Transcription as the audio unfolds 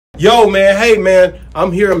Yo, man, hey, man,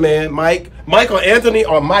 I'm here, man. Michael Anthony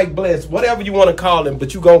or Mike Bless, whatever you want to call him,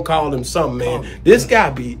 but you gonna call him something, man. This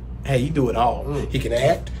guy he do it all. He can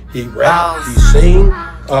act, he rap, he sing.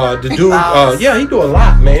 The dude, yeah, he do a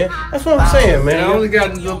lot, man. That's what I'm saying, man. I only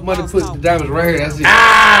got enough money to put the diamonds right here. That's it.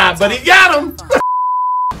 Ah, but he got them.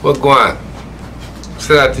 What going?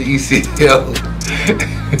 Shout out to ECL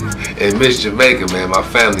and Miss Jamaica, man. My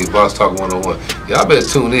family, Boss Talk 101. Y'all better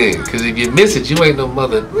tune in, because if you miss it, you ain't no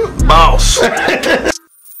mother boss.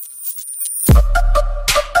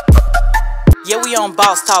 Yeah, we on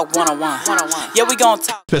Boss Talk 101. Yeah, we gonna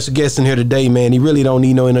talk. Special guest in here today, man. He really don't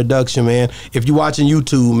need no introduction, man. If you're watching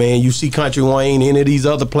YouTube, man, you see Kountry Wayne, any of these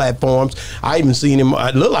other platforms. I even seen him.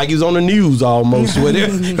 It looked like he was on the news almost with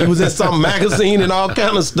it. He was at some magazine and all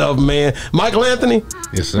kind of stuff, man. Michael Anthony.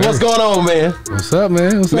 Yes, sir. What's going on, man? What's up,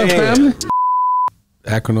 man? What's up, family?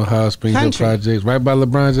 Akron, Ohio, Springfield Projects, right by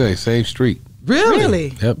LeBron James, same street. Really?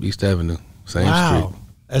 Yep, East Avenue, same street.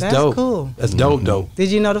 That's dope. Cool. That's dope, dope. Did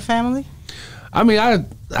you know the family? I mean, I ain't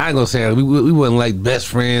gonna say we wasn't like best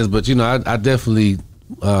friends, but you know, I definitely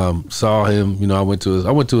saw him. You know, I've been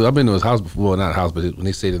to his house before, not house, but when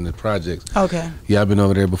they stayed in the projects. Okay. Yeah, I've been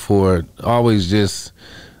over there before. Always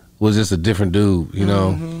was just a different dude. You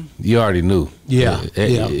know, you already knew. Yeah.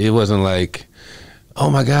 It wasn't like, oh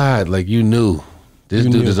my God, like you knew. This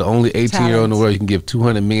dude is the only 18-year-old in the world you can give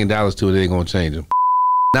 $200 million to, and it ain't gonna change him.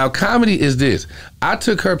 Now, comedy is this. I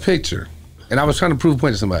took her picture, and I was trying to prove a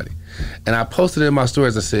point to somebody. And I posted it in my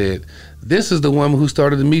stories. I said, this is the woman who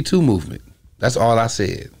started the Me Too movement. That's all I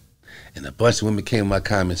said. And a bunch of women came in my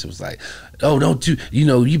comments and was like, oh, don't you,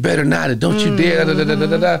 you better not, and don't you dare, da, da, da, da,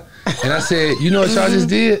 da, da. And I said, you know what y'all just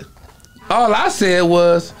did? All I said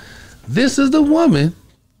was, this is the woman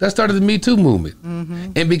that started the Me Too movement.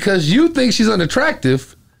 And because you think she's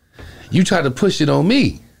unattractive, you try to push it on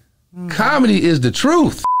me. Comedy is the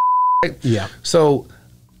truth. Right? Yeah. So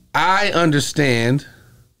I understand.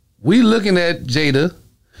 We looking at Jada,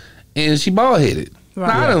 and she bald headed.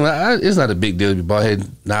 Right. Now, it's not a big deal to be bald headed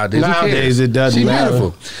nowadays. Nowadays it doesn't She's matter.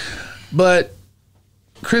 beautiful. But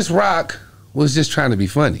Chris Rock was just trying to be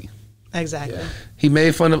funny. Exactly. Yeah. He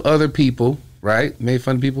made fun of other people, right? Made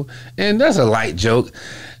fun of people, and that's a light joke.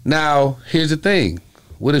 Now, here's the thing: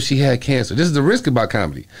 what if she had cancer? This is the risk about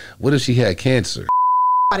comedy. What if she had cancer?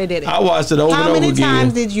 Did it. I watched it over and over again. How many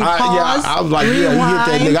times did you pause? I was like, yeah, you hit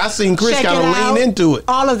that nigga. I seen Chris kind of lean into it.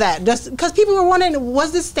 All of that. Just because people were wondering,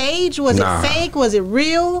 was this stage? Was it fake? Was it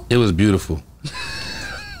real? It was beautiful.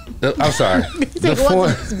 I'm sorry.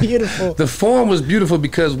 Beautiful. The form was beautiful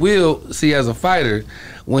because Will, see, as a fighter,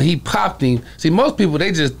 when he popped him, see, most people,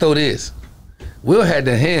 they just throw this. Will had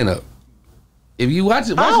the hand up. If you watch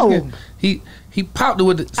it again, he popped it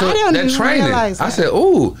with the, so that training. I said,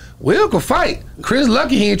 "Ooh, Will can fight." Chris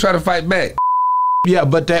lucky he ain't try to fight back. Yeah,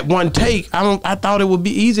 but that one take, I thought it would be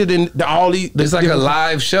easier than all these. It's like a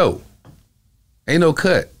live show. Ain't no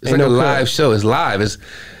cut. It's like a live show. It's live.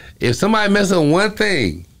 If somebody messes up one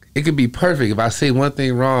thing, it could be perfect. If I say one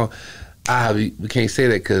thing wrong, we can't say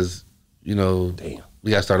that because we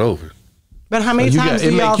gotta start over. But how many times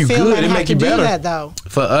do y'all feel that have to do that though?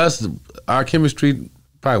 For us, our chemistry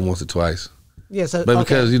probably once or twice. Yeah, so, but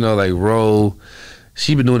because like Ro,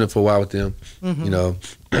 she been doing it for a while with them,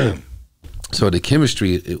 so the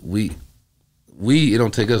chemistry, it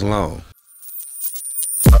don't take us long.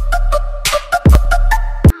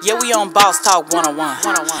 Yeah, we on Boss Talk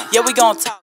 101. Yeah, we gonna talk.